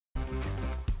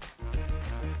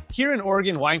Here in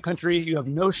Oregon wine country, you have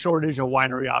no shortage of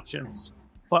winery options.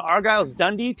 But Argyle's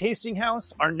Dundee Tasting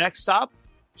House, our next stop,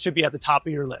 should be at the top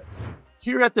of your list.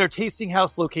 Here at their tasting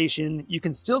house location, you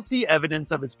can still see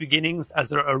evidence of its beginnings as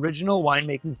their original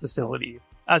winemaking facility.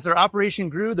 As their operation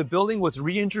grew, the building was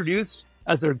reintroduced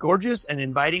as their gorgeous and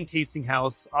inviting tasting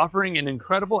house, offering an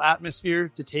incredible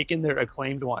atmosphere to take in their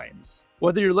acclaimed wines.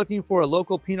 Whether you're looking for a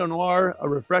local Pinot Noir, a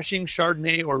refreshing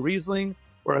Chardonnay or Riesling,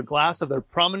 or a glass of their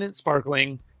prominent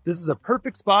sparkling, this is a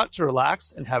perfect spot to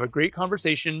relax and have a great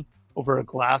conversation over a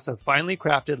glass of finely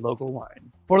crafted local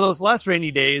wine. For those less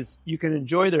rainy days, you can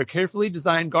enjoy their carefully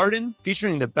designed garden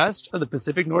featuring the best of the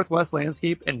Pacific Northwest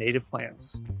landscape and native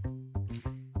plants.